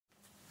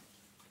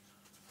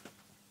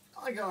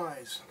Hi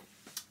guys,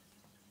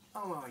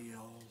 how are you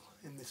all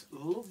in this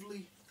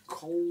lovely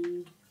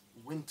cold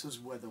winter's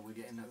weather we're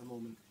getting at the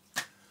moment?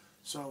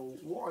 So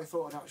what I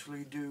thought I'd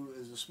actually do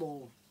is a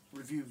small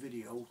review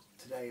video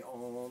today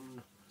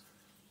on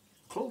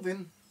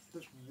clothing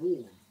that's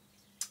warm.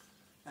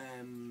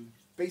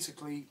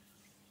 Basically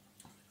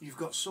you've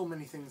got so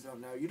many things out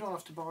now. You don't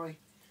have to buy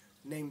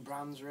name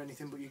brands or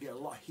anything, but you get a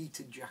lot of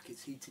heated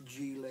jackets, heated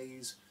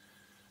gilets,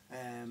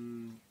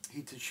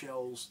 heated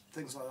shells,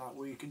 things like that,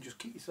 where you can just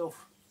keep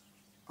yourself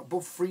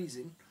above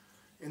freezing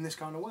in this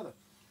kind of weather.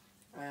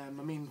 I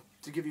mean,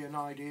 to give you an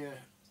idea,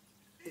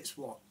 it's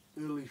what,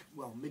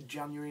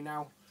 mid-January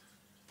now.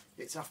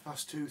 It's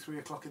 2:30, 3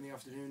 o'clock in the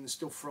afternoon. There's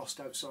still frost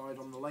outside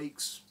on the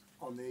lakes,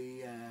 on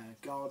the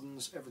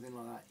gardens, everything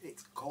like that.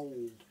 It's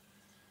cold,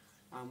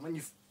 and when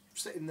you're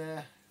sitting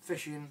there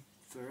fishing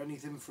for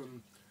anything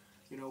from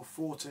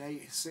 4 to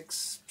 8,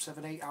 6,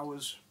 7, 8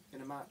 hours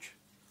in a match,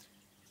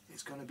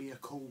 it's going to be a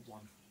cold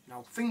one.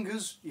 Now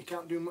fingers, you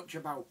can't do much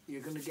about.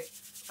 You're going to get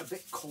a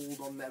bit cold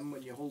on them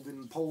when you're holding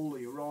the pole or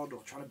your rod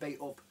or trying to bait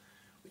up,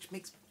 which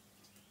makes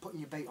putting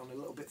your bait on a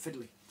little bit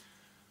fiddly.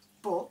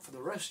 But for the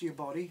rest of your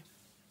body,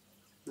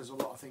 there's a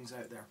lot of things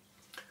out there.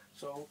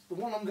 So the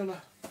one I'm going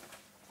to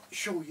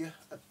show you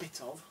a bit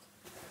of,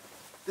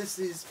 this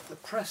is the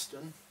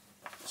Preston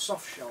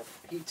soft shell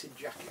heated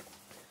jacket.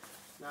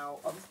 Now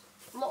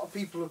a lot of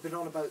people have been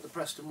on about the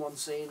Preston one,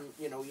 saying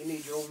you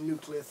need your own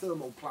nuclear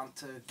thermal plant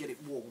to get it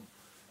warm.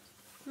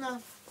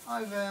 No,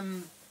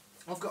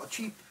 I've got a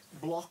cheap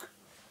block,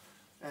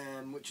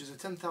 which is a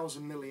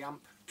 10,000 milliamp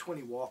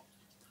 20 watt.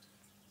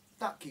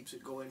 That keeps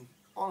it going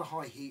on a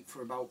high heat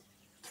for about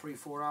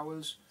 3-4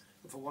 hours.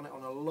 If I want it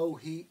on a low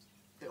heat,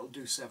 it'll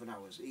do 7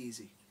 hours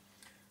easy.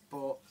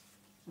 But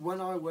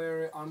when I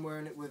wear it, I'm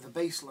wearing it with a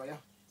base layer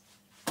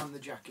and the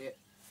jacket,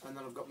 and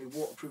then I've got my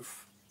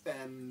waterproof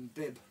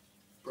bib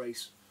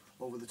brace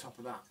over the top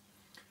of that.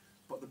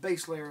 But the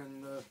base layer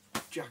and the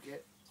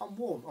jacket, I'm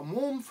warm. I'm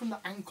warm from the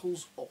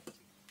ankles up.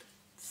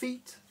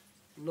 Feet,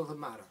 another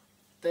matter.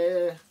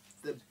 They're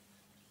the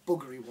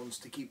buggery ones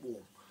to keep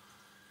warm.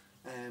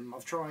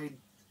 I've tried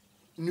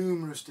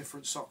numerous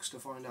different socks to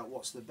find out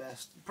what's the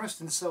best.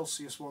 Preston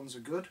Celsius ones are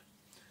good.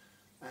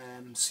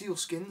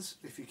 Sealskins,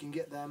 if you can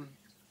get them,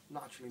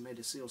 naturally made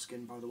of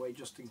sealskin by the way,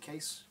 just in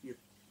case you're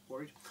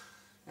worried.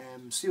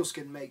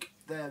 Sealskin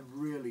they're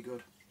really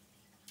good.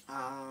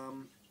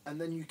 And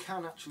then you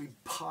can actually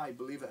buy,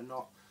 believe it or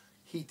not,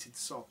 heated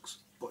socks.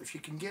 But if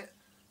you can get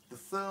the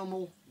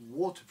thermal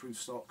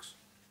waterproof socks,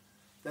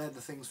 they're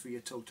the things for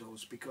your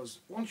totos, because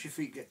once your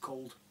feet get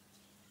cold,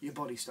 your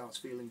body starts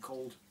feeling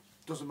cold.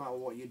 Doesn't matter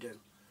what you do.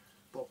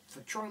 But for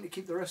trying to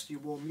keep the rest of you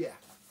warm, yeah,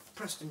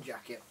 Preston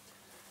jacket.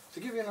 To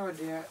give you an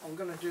idea, I'm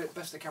going to do it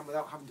best I can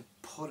without having to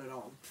put it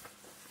on.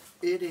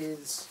 It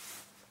is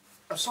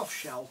a soft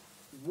shell,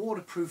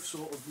 waterproof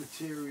sort of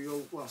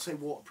material. Well, I say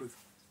waterproof,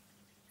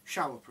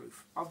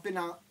 showerproof. I've been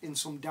out in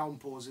some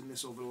downpours in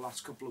this over the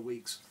last couple of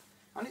weeks,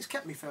 and it's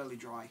kept me fairly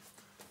dry.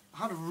 I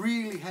had a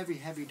really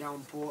heavy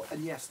downpour,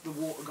 and yes, the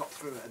water got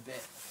through it a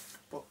bit,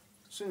 but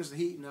as soon as the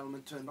heating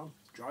element turned on,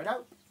 dried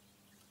out.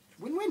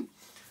 Win-win.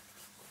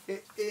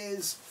 It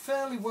is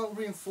fairly well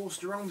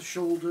reinforced around the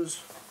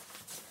shoulders,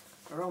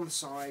 around the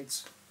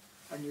sides,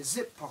 and your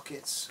zip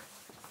pockets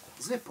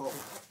zip up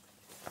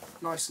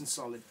nice and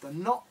solid. They're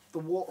not the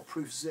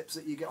waterproof zips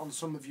that you get on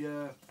some of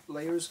your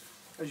layers.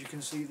 As you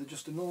can see, they're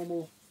just a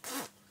normal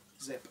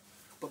zip,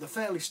 but they're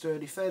fairly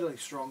sturdy, fairly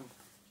strong.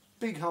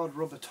 Big hard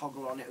rubber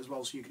toggle on it as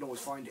well, so you can always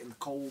find it in the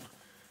cold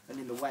and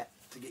in the wet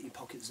to get your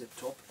pocket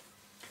zipped up.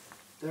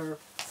 They're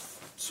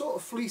sort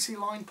of fleecy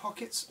lined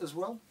pockets as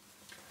well,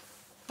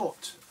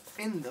 but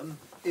in them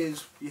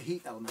is your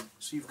heat element.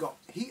 So you've got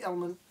heat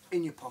element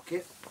in your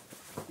pocket,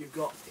 you've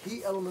got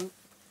heat element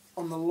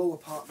on the lower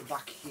part of the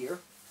back here,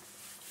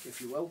 if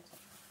you will,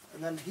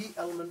 and then heat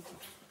element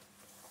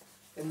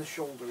in the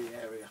shouldery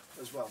area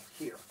as well,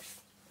 here.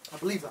 I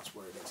believe that's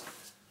where it is.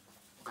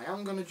 I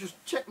am going to just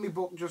check my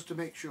book just to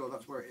make sure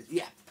that's where it is.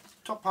 Yeah,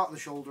 top part of the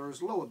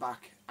shoulders, lower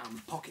back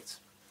and pockets.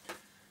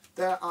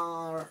 There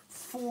are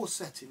 4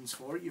 settings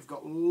for it. You've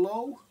got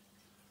low,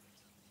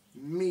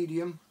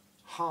 medium,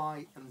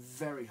 high and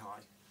very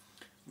high.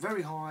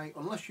 Very high,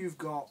 unless you've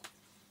got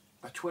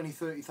a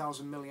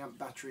 20-30,000 milliamp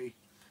battery,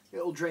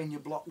 it'll drain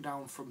your block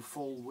down from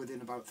full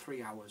within about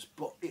 3 hours,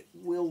 but it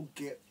will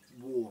get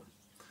warm.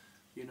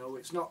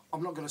 It's not,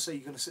 I'm not going to say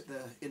you're going to sit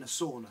there in a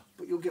sauna,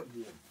 but you'll get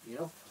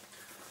warm,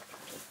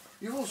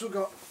 You've also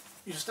got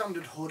your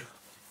standard hood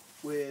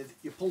with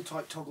your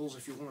pull-type toggles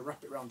if you want to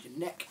wrap it around your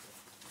neck.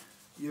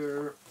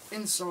 Your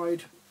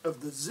inside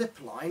of the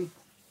zip line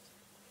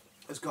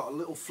has got a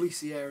little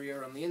fleecy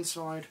area on the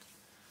inside,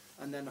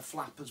 and then a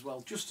flap as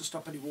well, just to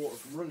stop any water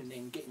from running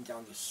in, getting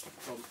down your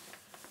front,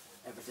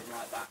 everything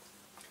like that.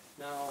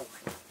 Now,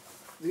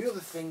 the other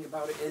thing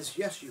about it is,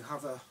 yes, you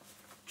have a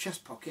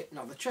chest pocket.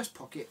 Now, the chest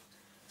pocket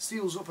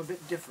seals up a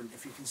bit different,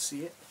 if you can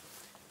see it.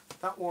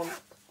 That one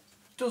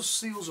does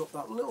seals up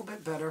that little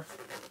bit better,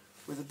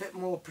 with a bit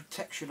more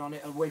protection on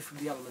it away from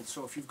the elements.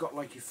 So if you've got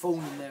like your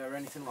phone in there or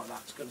anything like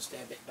that, it's going to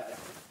stay a bit better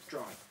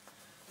dry.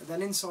 And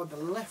then inside the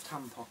left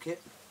hand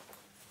pocket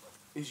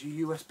is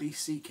your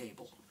USB-C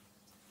cable.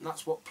 And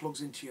that's what plugs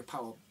into your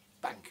power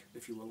bank,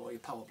 if you will, or your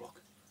power block.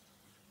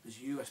 There's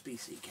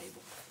USB-C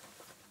cable.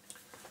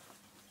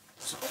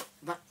 So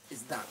that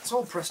is that. It's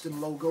all Preston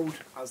logoed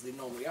as they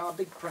normally are.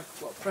 Big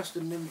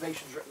Preston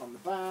Innovations written on the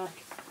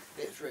back.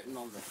 It's written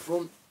on the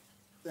front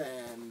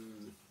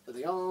of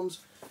the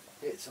arms.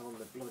 It's on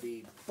the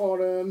bloody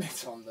bottom.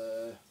 It's on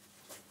the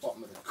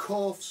bottom of the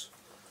cuffs.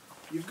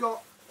 You've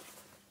got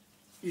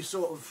your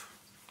sort of,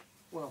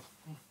 well,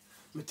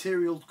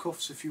 material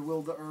cuffs, if you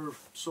will, that are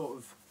sort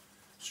of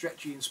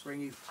stretchy and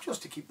springy,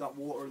 just to keep that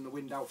water and the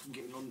wind out from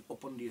getting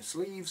up under your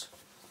sleeves.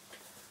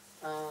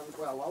 And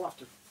well, I'll have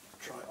to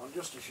try it on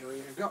just to show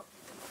you.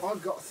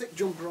 I've got a thick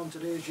jumper on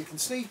today, as you can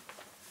see.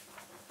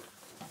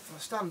 If I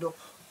stand up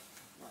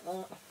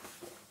like that,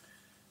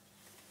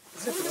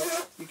 zip it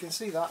up, you can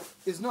see that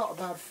is not a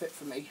bad fit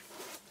for me,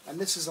 and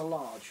this is a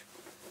large.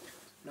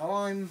 Now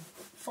I'm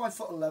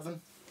 5'11", and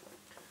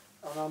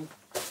I'm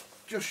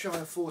just shy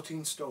of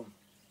 14 stone,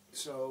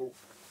 so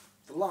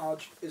the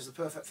large is the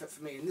perfect fit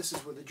for me, and this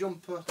is with a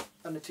jumper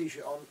and a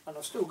t-shirt on, and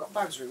I've still got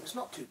bags room. It's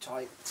not too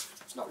tight,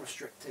 it's not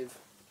restrictive,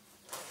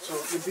 so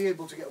you'll be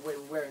able to get away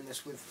with wearing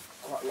this with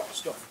quite a lot of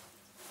stuff.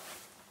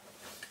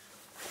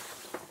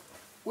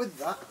 With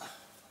that,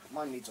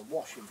 mine needs a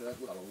wash, well,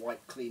 a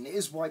wipe clean. It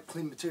is wipe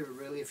clean material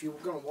really. If you're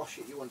going to wash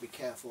it, you want to be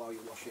careful how you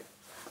wash it.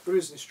 There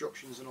is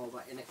instructions and all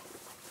that in it.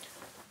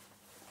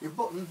 Your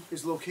button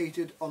is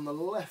located on the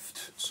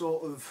left,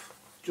 sort of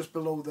just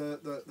below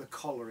the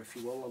collar, if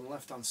you will, on the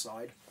left hand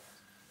side,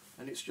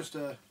 and it's just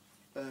a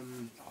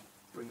I'll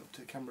bring it up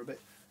to the camera a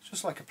bit. It's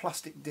just like a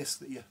plastic disc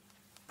that you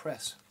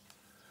press,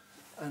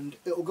 and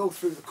it'll go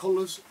through the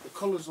colours. The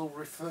colours will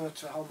refer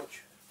to how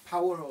much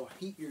power or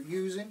heat you're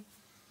using,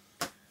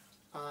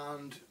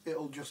 and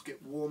it'll just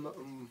get warmer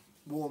and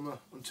warmer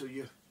until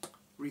you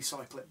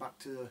recycle it back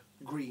to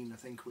green, I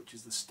think, which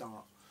is the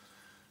start.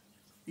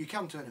 You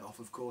can turn it off,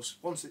 of course.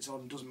 Once it's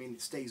on doesn't mean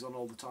it stays on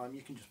all the time.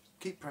 You can just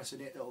keep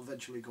pressing it, it'll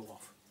eventually go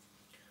off.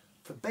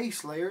 For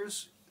base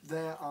layers,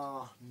 there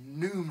are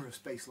numerous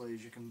base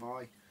layers you can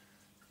buy.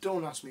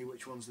 Don't ask me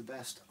which one's the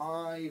best.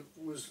 I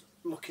was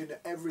looking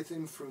at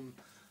everything from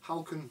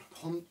Halcon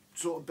Hunt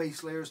sort of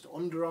base layers to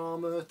Under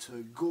Armour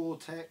to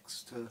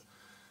Gore-Tex to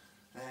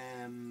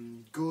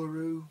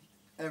Guru,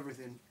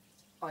 everything.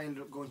 I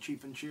ended up going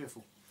cheap and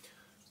cheerful.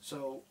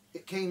 So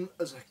it came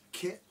as a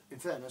kit. In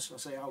fairness, I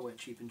say I went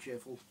cheap and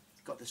cheerful.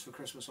 Got this for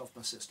Christmas off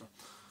my sister.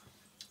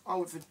 I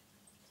went for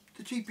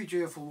the cheapy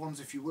cheerful ones,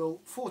 if you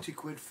will. 40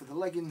 quid for the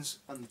leggings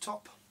and the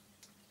top.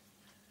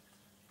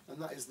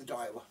 And that is the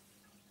Daiwa,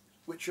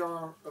 which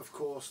are, of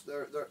course,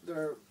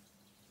 they're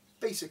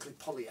basically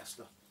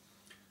polyester.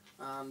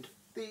 And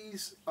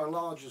these are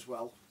large as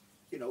well.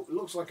 You know, it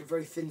looks like a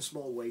very thin,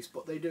 small waist,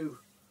 but they do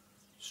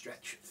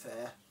stretch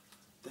fair.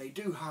 They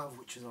do have,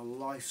 which is a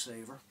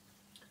lifesaver,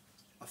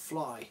 a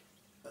fly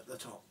at the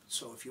top.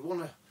 So if you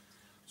want to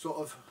sort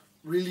of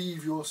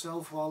relieve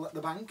yourself while at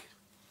the bank,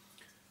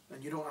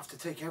 and you don't have to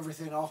take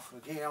everything off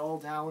and get it all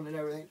down and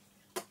everything,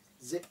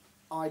 zip,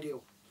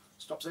 ideal.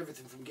 Stops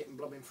everything from getting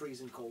blooming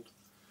freezing cold.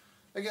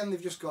 Again,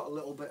 they've just got a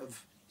little bit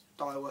of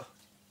Daiwa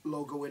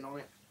logo in on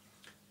it.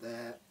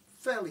 They're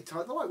fairly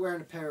tight. They're like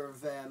wearing a pair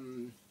of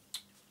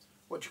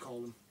what do you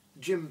call them?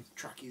 Gym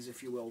trackies,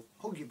 if you will.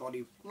 Hug your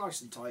body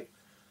nice and tight.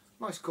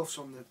 Nice cuffs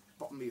on the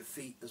bottom of your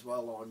feet as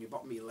well, or on your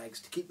bottom of your legs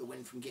to keep the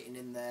wind from getting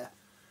in there.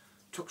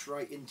 Tucks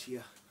right into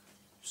your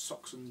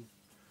socks and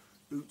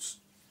boots.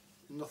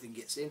 Nothing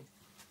gets in.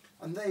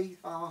 And they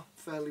are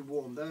fairly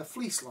warm. They're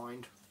fleece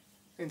lined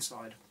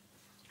inside,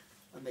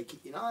 and they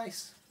keep you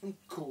nice and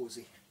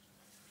cosy.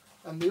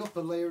 And the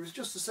upper layer is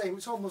just the same.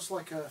 It's almost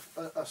like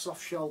a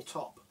soft shell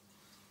top,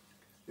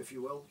 if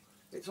you will.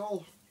 It's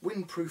all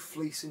windproof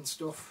fleecing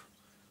stuff,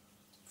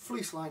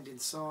 fleece lined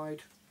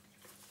inside,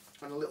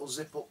 and a little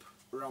zip up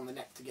around the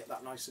neck to get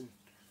that nice and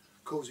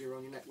cosy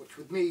around your neck, which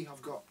with me,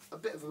 I've got a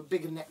bit of a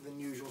bigger neck than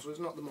usual, so it's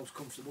not the most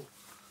comfortable.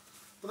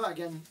 But that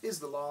again is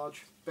the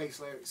large base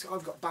layer.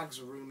 I've got bags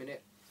of room in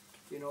it.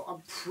 You know,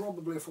 I'm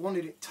probably, if I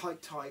wanted it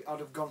tight, I'd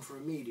have gone for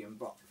a medium,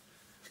 but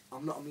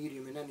I'm not a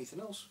medium in anything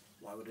else.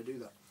 Why would I do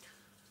that?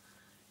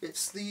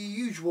 It's the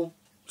usual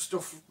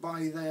stuff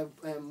by their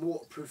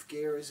waterproof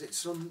gear. Is it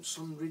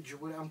Sunridge or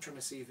whatever? I'm trying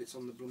to see if it's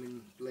on the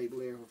blooming label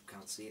here. I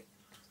can't see it.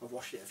 I've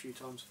washed it a few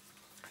times.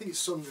 I think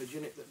it's Sunridge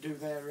in it that do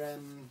their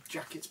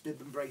jackets,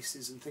 bib and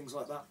braces and things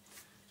like that.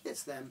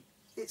 It's them.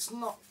 It's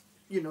not,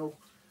 you know,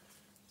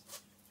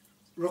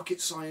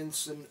 rocket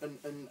science and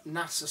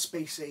NASA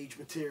space age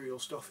material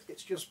stuff.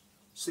 It's just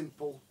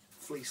simple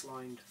fleece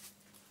lined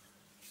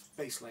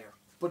base layer.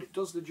 But it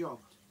does the job.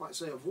 Like I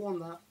say, I've worn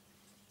that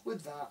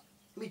with that,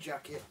 my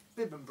jacket,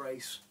 bib and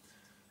brace,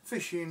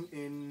 fishing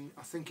in,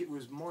 I think it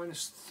was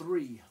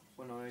 -3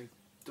 when I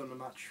done a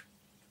match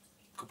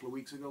a couple of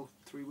weeks ago,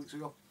 3 weeks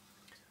ago.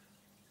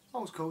 I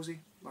was cosy.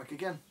 Like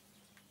again,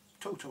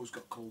 Toto's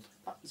got cold.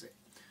 That was it.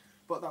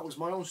 But that was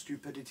my own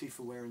stupidity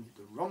for wearing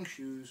the wrong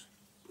shoes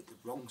with the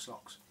wrong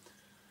socks.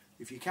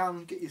 If you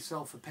can, get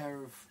yourself a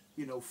pair of,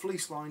 you know,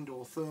 fleece lined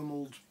or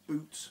thermaled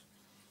boots.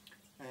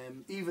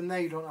 Even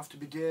they don't have to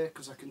be dear,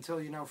 because I can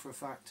tell you now for a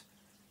fact,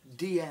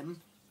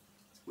 DM,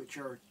 which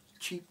are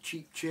cheap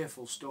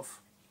cheerful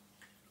stuff,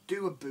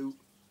 do a boot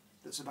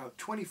that's about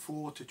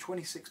 24 to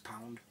 26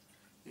 pound.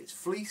 It's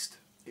fleeced,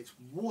 it's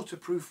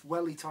waterproof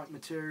welly type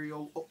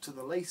material up to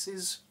the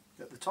laces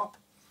at the top,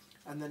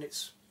 and then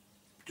it's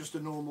just a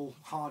normal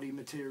hardy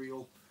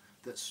material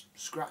that's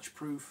scratch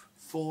proof,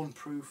 thorn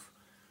proof,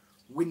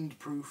 wind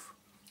proof.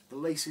 The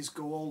laces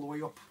go all the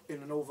way up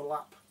in an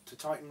overlap to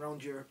tighten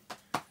around your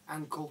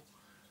ankle,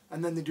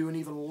 and then they do an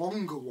even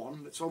longer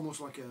one that's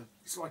almost like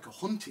it's like a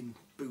hunting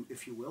boot,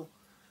 if you will,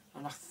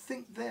 and I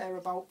think they're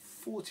about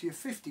 40 or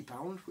 50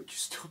 pound, which is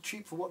still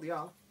cheap for what they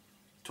are.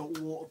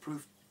 Total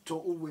waterproof,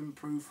 total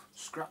windproof,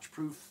 scratch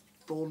proof,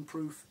 thorn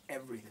proof,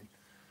 everything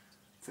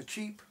for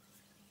cheap.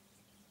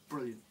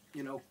 Brilliant,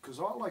 you know, because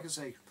like I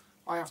say,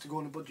 I have to go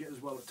on a budget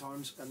as well at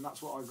times, and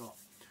that's what I got.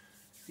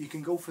 You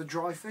can go for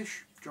dry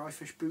fish. Dry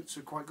fish boots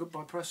are quite good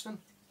by Preston.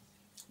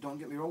 Don't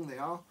get me wrong, they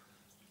are.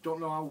 Don't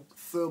know how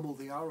thermal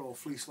they are or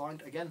fleece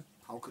lined. Again,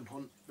 Halcon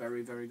Hunt,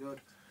 very, very good.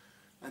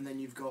 And then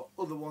you've got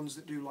other ones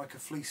that do like a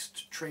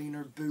fleeced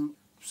trainer boot.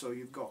 So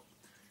you've got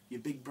your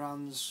big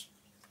brands,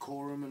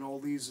 Corum and all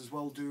these as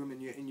well, do them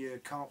in your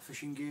carp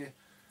fishing gear.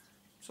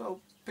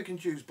 So pick and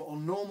choose. But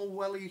on normal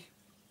welly,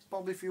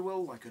 bob if you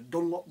will, like a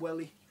Dunlop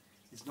welly,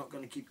 it's not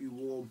going to keep you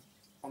warm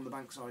on the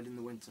bankside in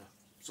the winter.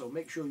 So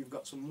make sure you've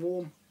got some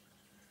warm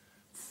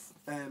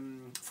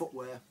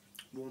footwear,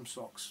 warm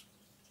socks.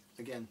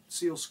 Again,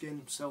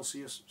 sealskin,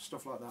 Celsius,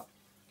 stuff like that.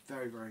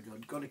 Very, very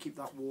good. Got to keep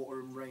that water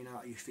and rain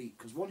out of your feet,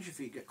 because once your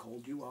feet get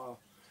cold, you are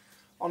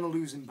on a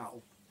losing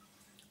battle.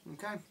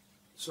 Okay,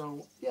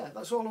 so yeah,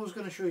 that's all I was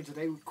going to show you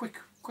today. Quick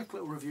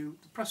little review.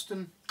 The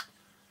Preston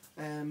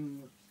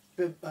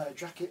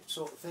jacket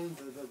sort of thing,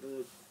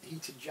 the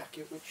heated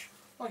jacket, which,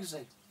 like I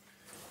say,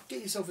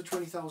 get yourself a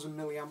 20,000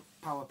 milliamp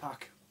power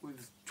pack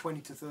with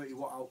 20 to 30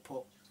 watt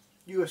output.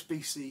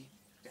 USB-C,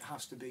 it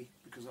has to be,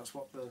 because that's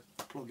what the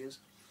plug is.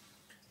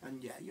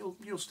 And yeah,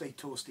 you'll stay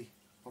toasty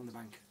on the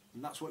bank,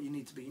 and that's what you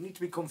need to be. You need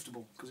to be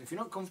comfortable, because if you're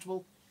not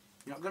comfortable,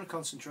 you're not going to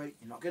concentrate,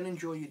 you're not going to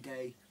enjoy your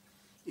day,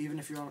 even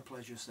if you're on a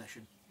pleasure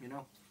session, you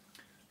know.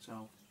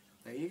 So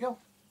there you go.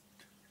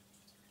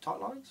 Tight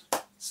lines.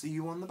 See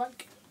you on the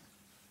bank.